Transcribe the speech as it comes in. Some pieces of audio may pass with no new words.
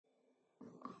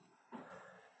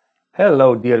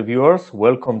Hello, dear viewers.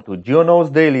 Welcome to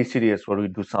geonodes daily series where we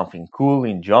do something cool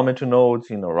in geometry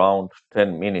nodes in around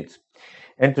 10 minutes.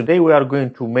 And today we are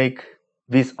going to make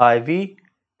this ivy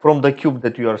from the cube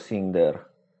that you are seeing there.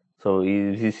 So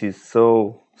this is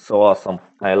so awesome.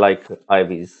 I like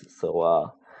ivies.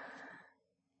 So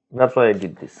that's why I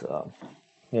did this.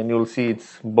 And you'll see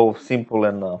it's both simple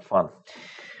and fun.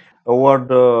 A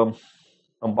word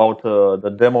about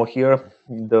the demo here.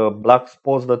 The black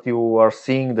spots that you are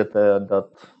seeing that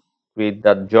create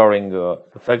that jarring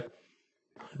effect.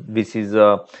 This is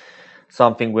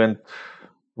something went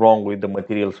wrong with the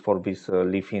materials for these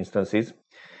leaf instances.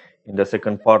 In the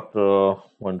second part,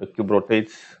 when the cube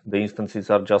rotates, the instances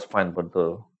are just fine, but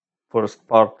the first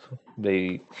part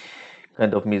they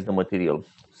kind of miss the material.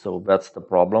 So that's the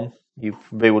problem. If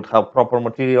they would have proper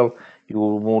material, you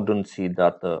wouldn't see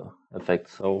that effect.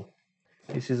 So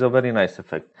this is a very nice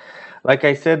effect. Like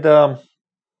I said,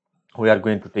 we are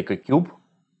going to take a cube,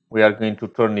 we are going to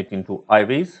turn it into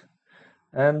ivies,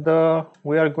 and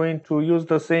we are going to use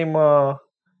the same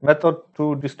method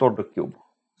to distort the cube.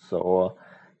 So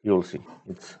you'll see,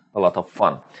 it's a lot of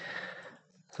fun.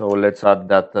 So let's add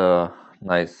that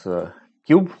nice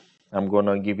cube. I'm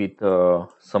gonna give it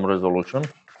some resolution,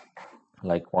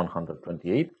 like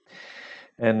 128,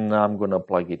 and I'm gonna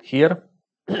plug it here.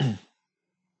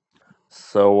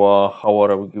 So how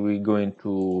are we going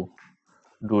to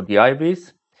do the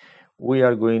ivies? We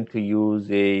are going to use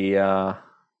a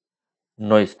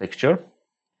noise texture.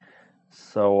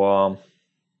 So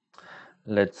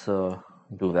let's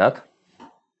do that.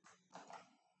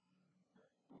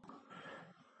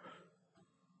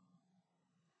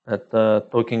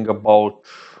 Talking about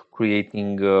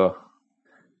creating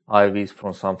ivies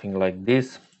from something like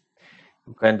this,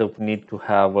 you kind of need to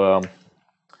have a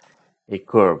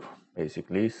curve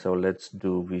basically. So let's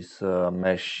do this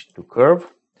mesh to curve.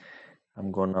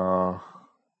 I'm gonna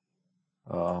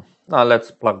now let's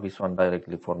plug this one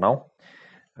directly for now.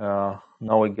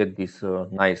 Now we get this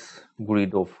nice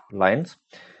grid of lines.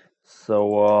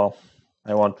 So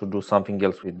I want to do something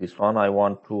else with this one. I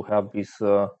want to have this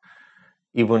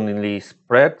evenly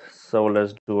spread. So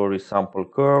let's do a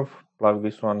resample curve, plug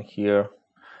this one here,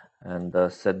 and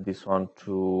set this one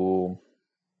to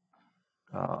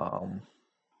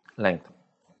length.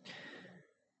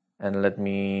 And let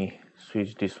me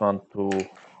switch this one to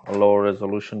a lower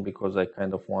resolution because I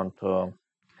kind of want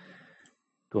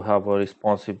to have a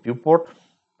responsive viewport.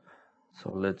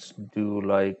 So let's do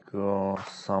like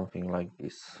something like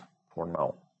this for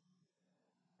now.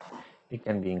 It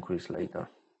can be increased later.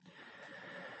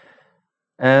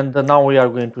 And now we are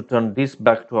going to turn this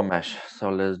back to a mesh. So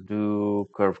let's do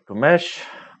curve to mesh,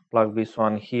 plug this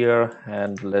one here,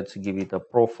 and let's give it a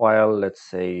profile. Let's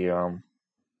say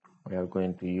we are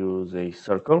going to use a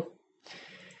circle.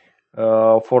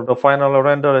 For the final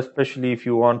render, especially if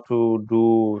you want to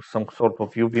do some sort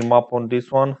of UV map on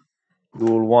this one, you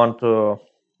will want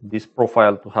this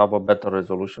profile to have a better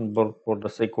resolution, but for the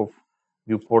sake of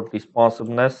viewport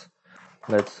responsiveness,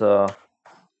 let's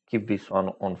keep this one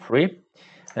on free,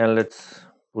 and let's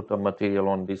put a material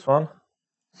on this one,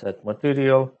 set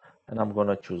material, and I'm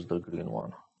gonna choose the green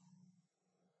one.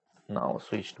 Now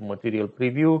switch to material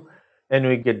preview, and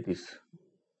we get this.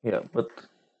 Yeah, but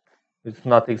it's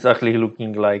not exactly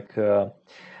looking like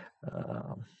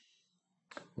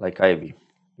ivy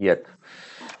yet,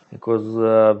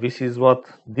 because this is what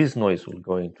this noise will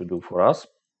going to do for us.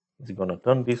 It's gonna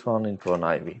turn this one into an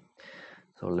ivy.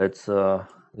 So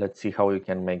let's see how we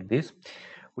can make this.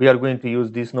 We are going to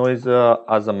use this noise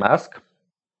as a mask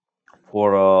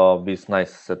for this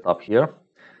nice setup here.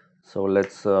 So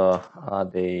let's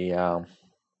add a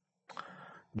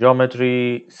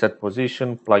geometry, set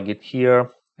position, plug it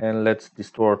here, and let's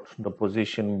distort the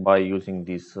position by using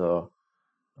this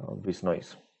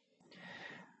noise.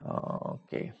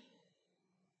 Okay.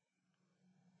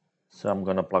 So I'm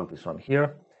gonna plug this one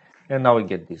here, and now we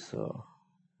get this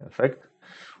effect.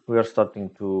 We are starting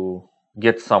to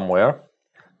get somewhere,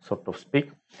 sort of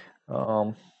speak.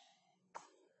 But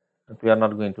we are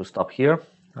not going to stop here.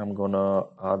 I'm gonna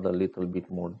add a little bit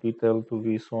more detail to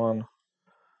this one.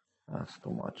 That's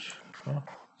too much.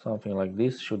 Something like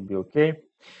this should be okay.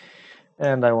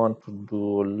 And I want to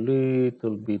do a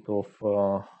little bit of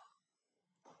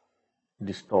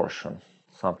distortion,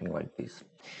 something like this.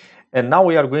 And now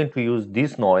we are going to use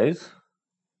this noise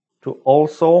to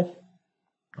also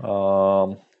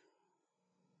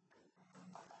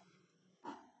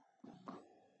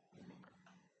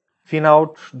thin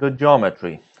out the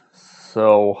geometry.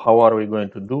 So how are we going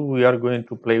to do? We are going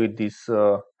to play with this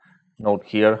node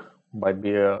here by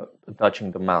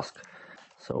touching the mask.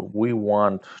 So we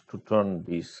want to turn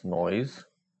this noise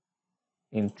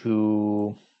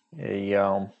into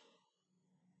a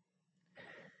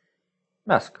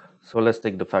mask. So let's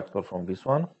take the factor from this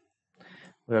one.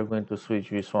 We are going to switch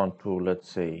this one to, let's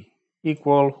say,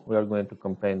 equal. We are going to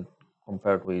compare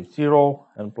with 0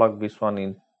 and plug this one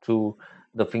into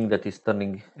the thing that is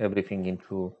turning everything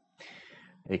into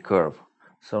a curve.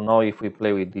 So now if we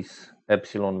play with this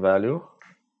epsilon value,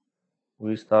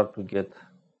 we start to get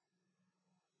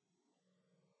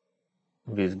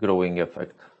this growing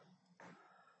effect.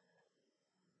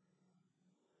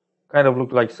 Kind of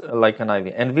look like an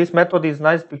ivy. And this method is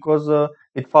nice because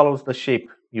it follows the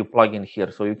shape you plug in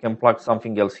here. So you can plug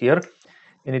something else here,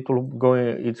 and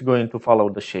it's going to follow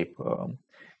the shape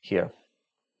here.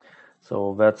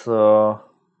 So that's a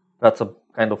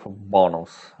kind of a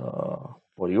bonus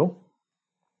for you.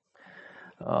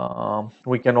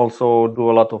 We can also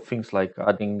do a lot of things like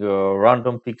adding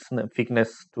random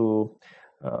thickness to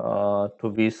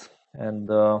this, and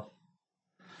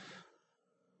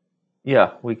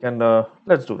yeah, we can.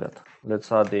 Let's do that.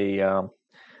 Let's add a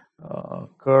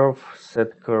curve,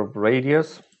 set curve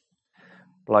radius,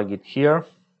 plug it here,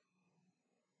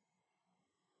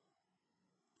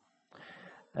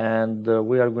 and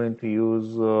we are going to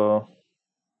use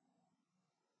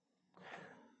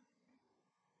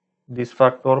this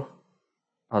factor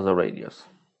as a radius.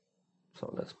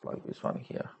 So let's plug this one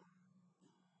here.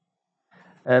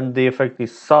 And the effect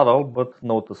is subtle but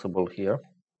noticeable here.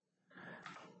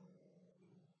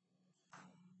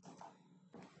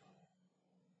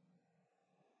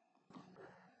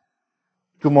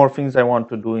 Two more things I want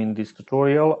to do in this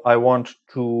tutorial. I want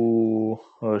to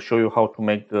show you how to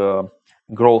make the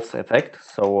growth effect.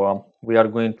 So we are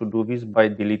going to do this by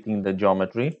deleting the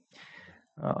geometry.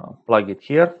 Plug it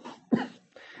here.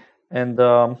 And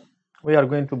we are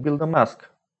going to build a mask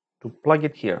to plug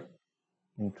it here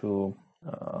into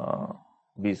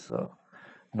this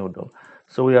noodle.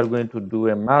 So we are going to do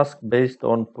a mask based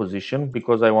on position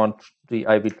because I want the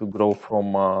ivy to grow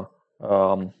from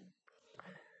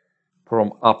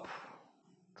up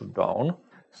to down.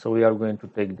 So we are going to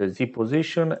take the Z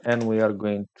position and we are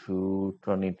going to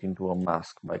turn it into a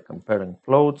mask by comparing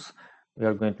floats. We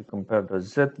are going to compare the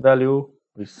Z value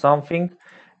with something,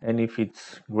 and if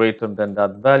it's greater than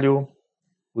that value,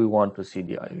 we want to see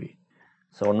the ivy.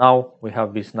 So now we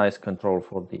have this nice control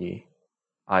for the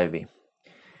ivy.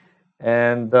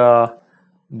 And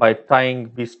by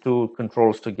tying these two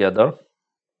controls together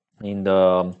in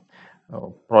the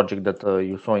project that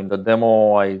you saw in the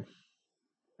demo, I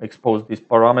exposed these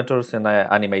parameters and I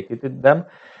animated them.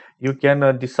 You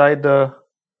can decide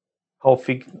how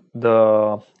thick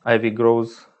the ivy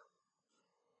grows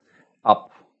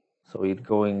up. So it's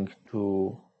going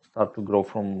to start to grow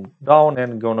from down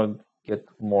and gonna get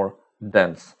more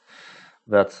dense.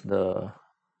 That's the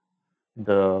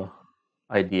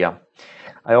idea.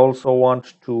 I also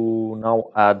want to now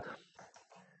add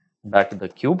back the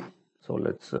cube. So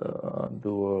let's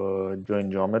do a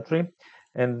join geometry.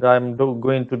 And I'm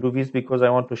going to do this because I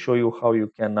want to show you how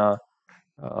you can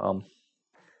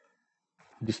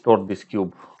distort this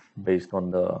cube based on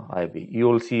the ivy. You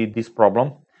will see this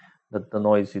problem that the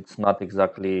noise it's not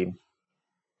exactly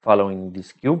following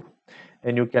this cube,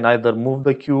 and you can either move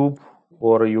the cube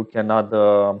or you can add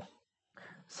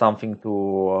something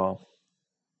to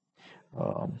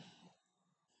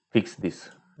fix this.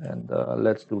 And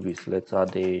let's do this. Let's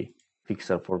add a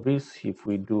fixer for this. If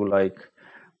we do like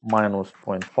minus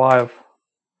 0.5,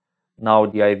 now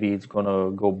the ivy is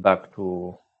gonna go back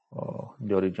to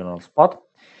the original spot.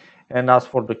 And as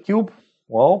for the cube,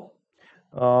 well,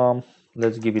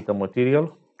 let's give it a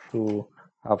material to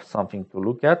have something to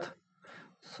look at.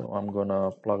 So I'm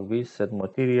gonna plug this, set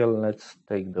material. Let's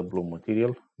take the blue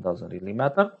material, doesn't really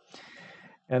matter.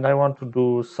 And I want to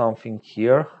do something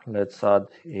here. Let's add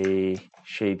a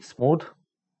shade smooth.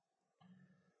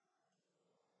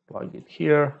 Plug it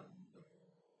here.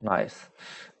 Nice.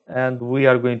 And we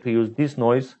are going to use this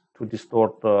noise to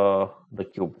distort the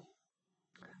cube.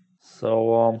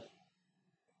 So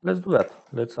let's do that.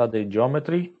 Let's add a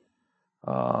geometry,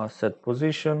 set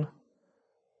position,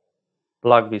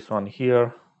 plug this one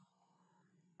here,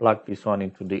 plug this one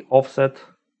into the offset,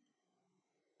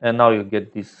 and now you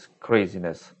get this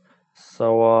craziness.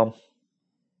 So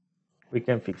we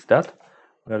can fix that.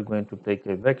 We are going to take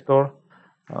a vector,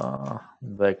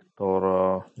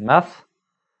 vector math,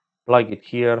 plug it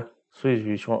here, switch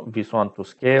this one to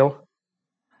scale,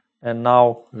 and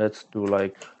now let's do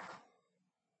like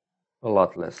a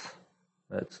lot less.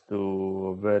 Let's do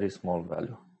a very small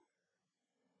value.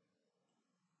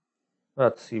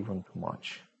 That's even too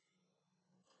much.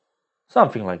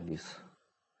 Something like this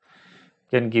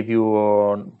can give you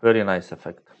a very nice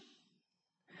effect.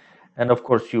 And of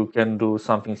course, you can do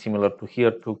something similar to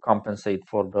here to compensate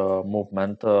for the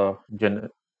movement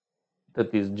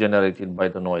that is generated by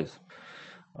the noise.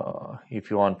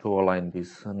 If you want to align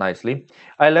this nicely,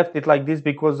 I left it like this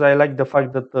because I like the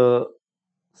fact that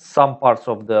some parts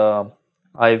of the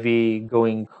ivy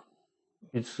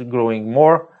it's growing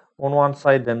more on one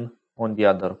side than on the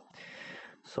other.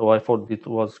 So I thought it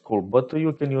was cool, but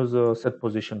you can use a set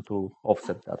position to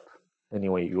offset that any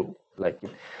way you like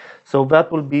it. So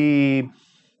that will be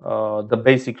the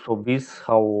basics of this,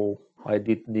 how I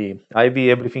did the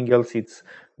ivy. Everything else, it's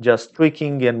just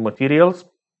tweaking and materials.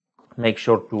 Make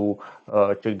sure to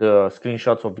check the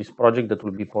screenshots of this project that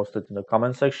will be posted in the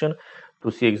comment section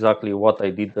to see exactly what I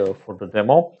did for the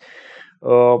demo.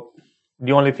 Uh,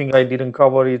 the only thing I didn't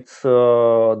cover is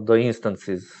the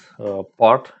instances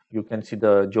part. You can see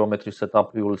the geometry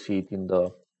setup. You will see it in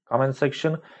the comment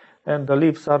section, and the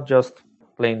leaves are just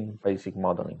plain basic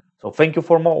modeling. So thank you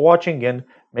for watching, and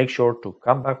make sure to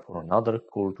come back for another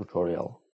cool tutorial.